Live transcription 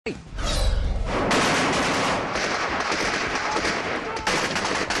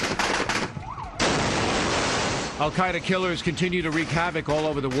Al-Qaeda killers continue to wreak havoc all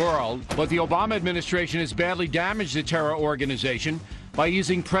over the world, but the Obama administration has badly damaged the terror organization by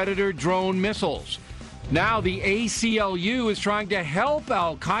using Predator drone missiles. Now the ACLU is trying to help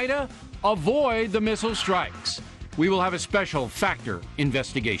Al-Qaeda avoid the missile strikes. We will have a special factor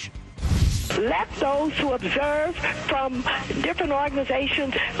investigation. Let those who observe from different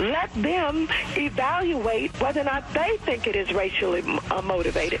organizations, let them evaluate whether or not they think it is racially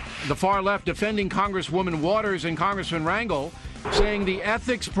motivated. The far left defending Congresswoman Waters and Congressman Rangel, saying the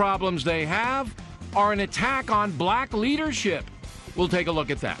ethics problems they have are an attack on black leadership. We'll take a look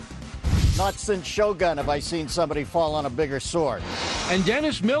at that. Not since Shogun have I seen somebody fall on a bigger sword. And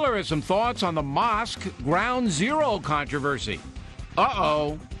Dennis Miller has some thoughts on the mosque Ground Zero controversy.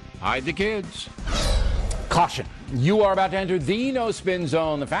 Uh-oh. Hide the kids. Caution. You are about to enter the no-spin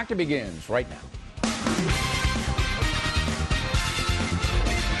zone. The factor begins right now.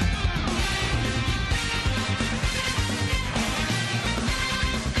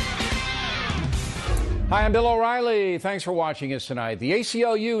 Hi, I'm Bill O'Reilly. Thanks for watching us tonight. The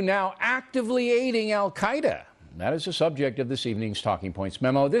ACLU now actively aiding Al-Qaeda. That is the subject of this evening's Talking Points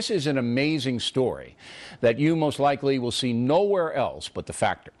memo. This is an amazing story that you most likely will see nowhere else but the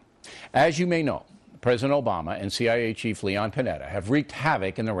factor. As you may know, President Obama and CIA Chief Leon Panetta have wreaked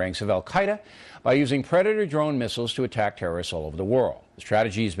havoc in the ranks of Al-Qaeda by using Predator drone missiles to attack terrorists all over the world. The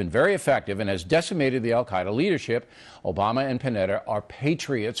strategy has been very effective and has decimated the Al-Qaeda leadership. Obama and Panetta are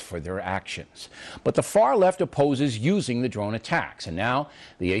patriots for their actions. But the far left opposes using the drone attacks, and now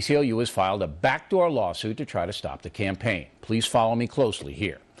the ACLU has filed a backdoor lawsuit to try to stop the campaign. Please follow me closely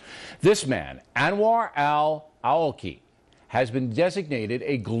here. This man, Anwar al-Awlaki, has been designated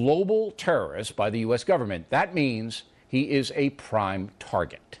a global terrorist by the U.S. government. That means he is a prime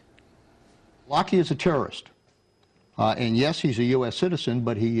target. Awlaki is a terrorist. And yes, he's a U.S. citizen,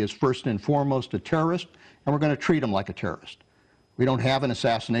 but he is first and foremost a terrorist, and we're going to treat him like a terrorist. We don't have an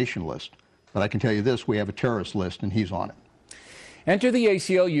assassination list, but I can tell you this, we have a terrorist list, and he's on it. Enter the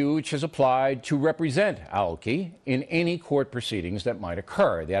ACLU, which has applied to represent Awlaki in any court proceedings that might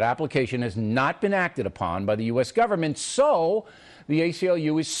occur. That application has not been acted upon by the U.S. government, so the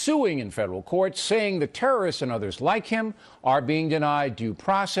ACLU is suing in federal court, saying the terrorists and others like him are being denied due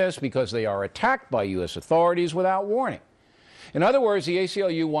process because they are attacked by U.S. authorities without warning. In other words, the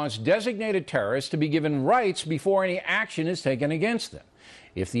ACLU wants designated terrorists to be given rights before any action is taken against them.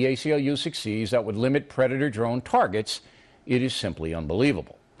 If the ACLU succeeds, that would limit Predator drone targets. It is simply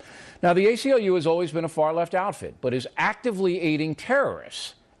unbelievable. Now, the ACLU has always been a far-left outfit, but is actively aiding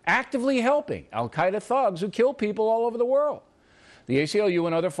terrorists, actively helping Al-Qaeda thugs who kill people all over the world. The ACLU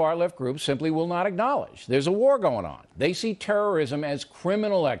and other far-left groups simply will not acknowledge there's a war going on. They see terrorism as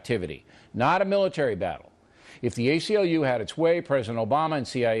criminal activity, not a military battle. If the ACLU had its way, President Obama and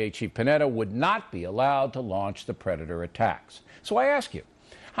CIA Chief Panetta would not be allowed to launch the Predator attacks. So I ask you,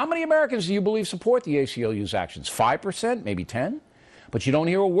 how many Americans do you believe support the ACLU's actions? 5%, maybe 10%? But you don't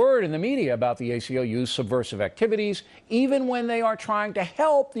hear a word in the media about the ACLU's subversive activities, even when they are trying to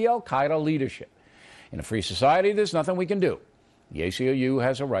help the Al-Qaeda leadership. In a free society, there's nothing we can do. The ACLU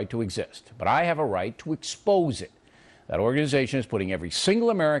has a right to exist, but I have a right to expose it. That organization is putting every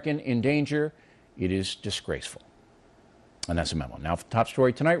single American in danger. It is disgraceful. And that's a memo. Now, for the top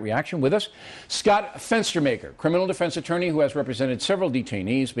story tonight, reaction with us, Scott Fenstermaker, criminal defense attorney who has represented several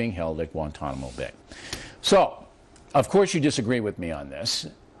detainees being held at Guantanamo Bay. So, of course you disagree with me on this.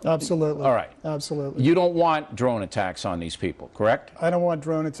 Absolutely. All right. Absolutely. You don't want drone attacks on these people, correct? I don't want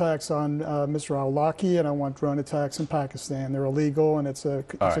drone attacks on Mr. Awlaki, and I want drone attacks in Pakistan. They're illegal, and it's a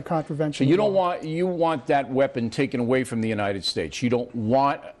contravention. So you want that weapon taken away from the United States. You don't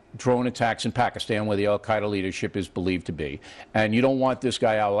want drone attacks in Pakistan where the Al-Qaeda leadership is believed to be. And you don't want this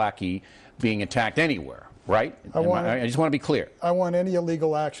guy Awlaki being attacked anywhere, right? I just want to be clear. I want any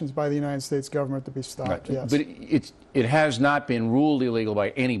illegal actions by the United States government to be stopped, right. Yes. But it has not been ruled illegal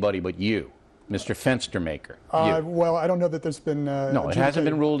by anybody but you, Mr. Fenstermaker. Well, I don't know that there's been no, it hasn't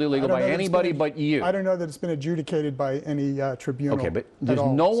been ruled illegal by anybody but you. I don't know that it's been adjudicated by any tribunal. Okay, but there's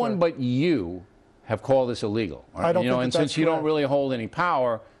no one but you have called this illegal. I don't think and since you don't really hold any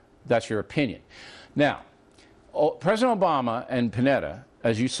power, that's your opinion. Now, President Obama and Panetta,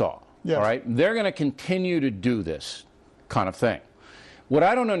 as you saw, yes. All right, they're going to continue to do this kind of thing. What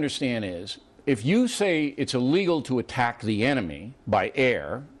I don't understand is, if you say it's illegal to attack the enemy by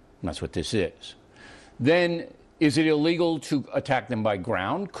air, and that's what this is, then is it illegal to attack them by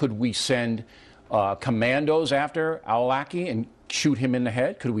ground? Could we send commandos after Awlaki and shoot him in the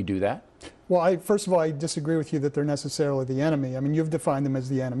head? Could we do that? Well, first of all, I disagree with you that they're necessarily the enemy. I mean, you've defined them as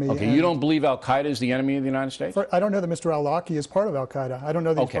the enemy. Okay, you don't believe Al-Qaeda is the enemy of the United States? I don't know that Mr. Al-Awlaki is part of Al-Qaeda. I don't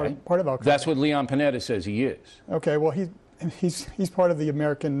know that he's part of Al-Qaeda. That's what Leon Panetta says he is. Okay, well, he's part of the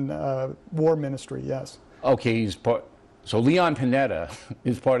American War Ministry, yes. Okay, he's part. So Leon Panetta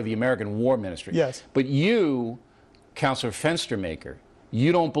is part of the American War Ministry. Yes. But you, Counselor Fenstermaker,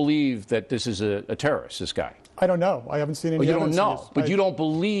 you don't believe that this is a terrorist, this guy? I don't know. I haven't seen any evidence. You don't know, but you don't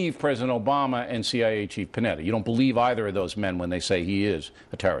believe President Obama and CIA Chief Panetta. You don't believe either of those men when they say he is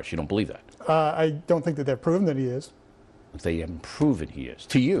a terrorist. You don't believe that? I don't think that they've proven that he is. They haven't proven he is.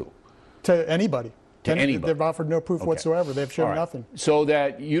 To you? To anybody. To anybody. They've offered no proof whatsoever. They've shown nothing. So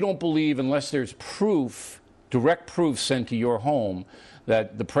that you don't believe, unless there's proof, direct proof sent to your home,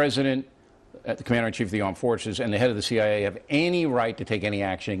 that the President, the Commander-in-Chief of the Armed Forces, and the head of the CIA have any right to take any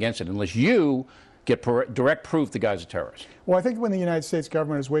action against it, unless you get direct proof the guy's a terrorist. Well, I think when the United States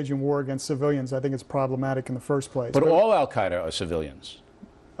government is waging war against civilians, I think it's problematic in the first place. But all Al-Qaeda are civilians.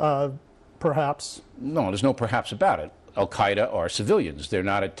 Perhaps. No, there's no perhaps about it. Al-Qaeda are civilians. They're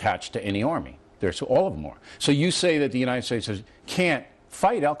not attached to any army. All of them are. So you say that the United States can't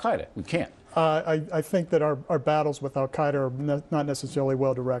fight Al-Qaeda. We can't. I think that our battles with Al-Qaeda are not necessarily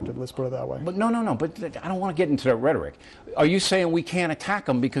well directed, let's put it that way. But no, but I don't want to get into that rhetoric. Are you saying we can't attack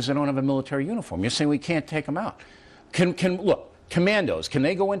them because they don't have a military uniform? You're saying we can't take them out. Look, commandos, can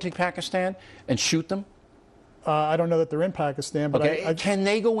they go into Pakistan and shoot them? I don't know that they're in Pakistan, but can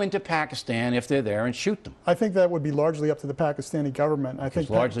they go into Pakistan if they're there and shoot them? I think that would be largely up to the Pakistani government. I think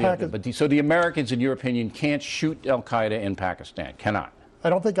largely up to, but so the Americans, in your opinion, can't shoot Al-Qaeda in Pakistan, cannot? I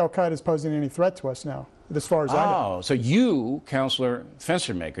don't think Al-Qaeda is posing any threat to us now, as far as I know. Oh, so you, Counselor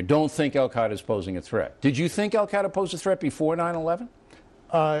Fenstermaker, don't think Al-Qaeda is posing a threat. Did you think Al-Qaeda posed a threat before 9/11?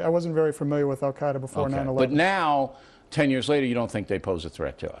 I wasn't very familiar with Al-Qaeda before 9/11. But now, 10 years later, you don't think they pose a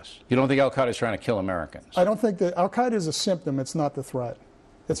threat to us? You don't think Al-Qaeda is trying to kill Americans? I don't think that Al-Qaeda is a symptom. It's not the threat.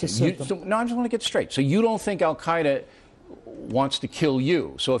 It's a symptom. No, I just want to get straight. So you don't think Al-Qaeda wants to kill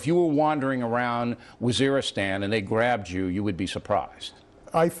you? So if you were wandering around Waziristan and they grabbed you, you would be surprised?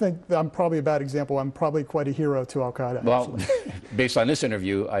 I think I'm probably a bad example. I'm probably quite a hero to Al-Qaeda. Well, based on this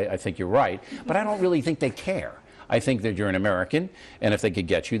interview, I think you're right. But I don't really think they care. I think that you're an American, and if they could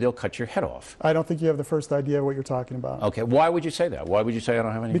get you, they'll cut your head off. I don't think you have the first idea of what you're talking about. Okay. Why would you say that? Why would you say I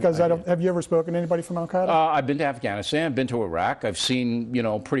don't have any Because idea? have you ever spoken to anybody from Al-Qaeda? I've been to Afghanistan, been to Iraq. I've seen,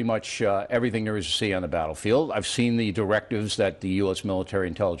 pretty much everything there is to see on the battlefield. I've seen the directives that the U.S. military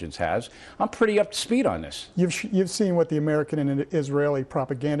intelligence has. I'm pretty up to speed on this. You've seen what the American and Israeli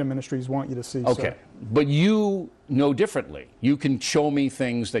propaganda ministries want you to see. Okay. Sir. But you know differently. You can show me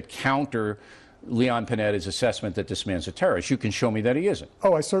things that counter Leon Panetta's assessment that this man's a terrorist. You can show me that he isn't.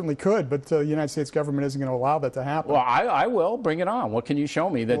 Oh, I certainly could, but the United States government isn't going to allow that to happen. Well, I will. Bring it on. What can you show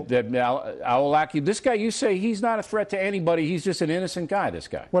me? That Al-Awlaki, this guy, you say he's not a threat to anybody. He's just an innocent guy, this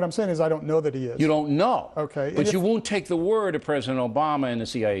guy. What I'm saying is I don't know that he is. You don't know. Okay. But you won't take the word of President Obama and the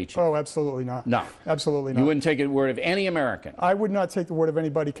CIA chief. Oh, absolutely not. No. Absolutely not. You wouldn't take the word of any American. I would not take the word of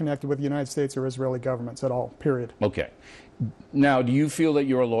anybody connected with the United States or Israeli governments at all, period. Okay. Now, do you feel that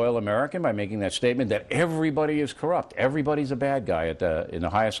you're a loyal American by making that statement that everybody is corrupt? Everybody's a bad guy in the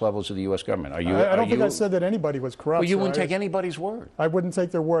highest levels of the U.S. government. I don't think I said that anybody was corrupt. Well, you wouldn't take anybody's word. I wouldn't take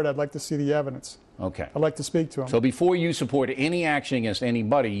their word. I'd like to see the evidence. Okay. I'd like to speak to them. So before you support any action against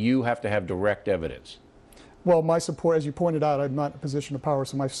anybody, you have to have direct evidence. Well, my support, as you pointed out, I'm not in a position of power,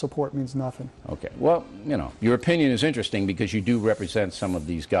 so my support means nothing. Okay. Well, your opinion is interesting because you do represent some of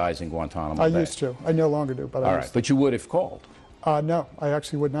these guys in Guantanamo Bay. I used to. I no longer do. But all right. But you would if called. No, I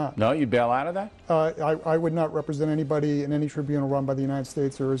actually would not. No, you'd bail out of that? I would not represent anybody in any tribunal run by the United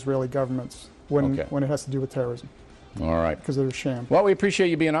States or Israeli governments when it has to do with terrorism. All right. Because they're a sham. Well, we appreciate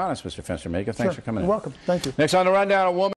you being honest, Mr. Fenstermaker. Thanks for coming in. You're welcome. Thank you. Next on the rundown, a woman.